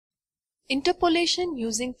Interpolation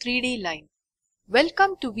using 3D line.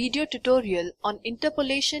 Welcome to video tutorial on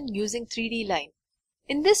interpolation using 3D line.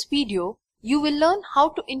 In this video, you will learn how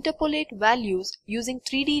to interpolate values using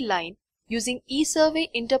 3D line using ESurvey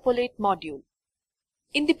Interpolate module.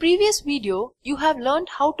 In the previous video, you have learned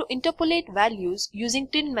how to interpolate values using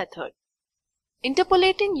tin method.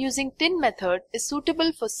 Interpolating using tin method is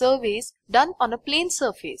suitable for surveys done on a plane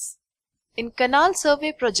surface. In Canal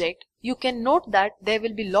Survey project, you can note that there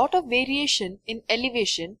will be lot of variation in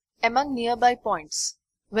elevation among nearby points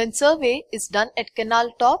when survey is done at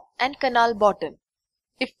canal top and canal bottom.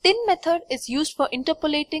 If tin method is used for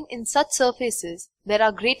interpolating in such surfaces, there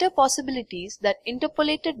are greater possibilities that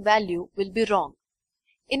interpolated value will be wrong.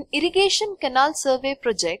 In Irrigation Canal Survey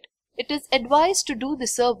project, it is advised to do the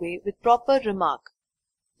survey with proper remark.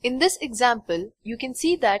 In this example, you can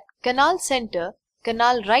see that Canal Centre,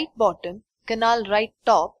 Canal Right Bottom, Canal Right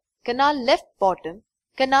Top, Canal Left Bottom,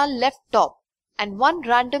 Canal Left Top and one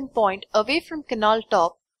random point away from canal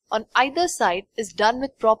top on either side is done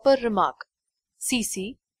with proper remark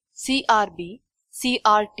CC, CRB,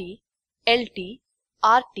 CRT, LT,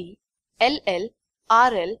 RT, LL,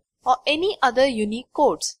 RL or any other unique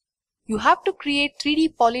codes. You have to create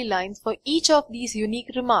 3D polylines for each of these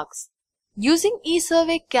unique remarks. Using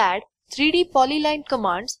ESurvey CADD, 3D polyline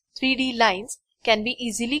commands, 3D lines can be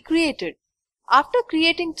easily created. After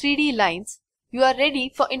creating 3D lines, you are ready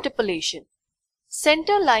for interpolation.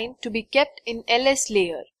 Center line to be kept in LS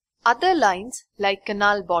layer. Other lines like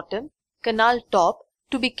canal bottom, canal top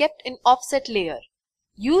to be kept in offset layer.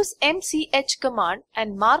 Use MCH command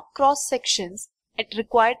and mark cross sections at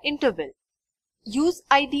required interval. Use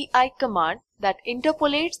IDI command that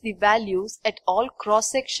interpolates the values at all cross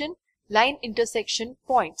section, line intersection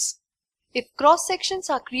points. If cross sections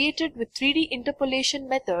are created with 3D interpolation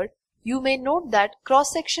method, you may note that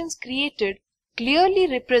cross sections created clearly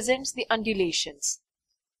represents the undulations.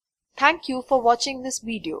 Thank you for watching this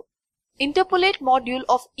video. Interpolate module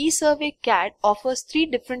of ESurvey CADD offers 3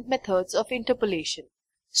 different methods of interpolation: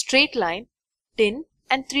 straight line, tin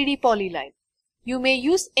and 3D polyline. You may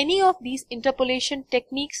use any of these interpolation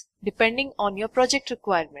techniques depending on your project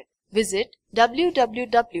requirement. Visit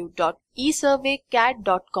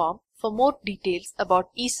www.esurveycad.com for more details about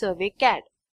ESurvey CADD.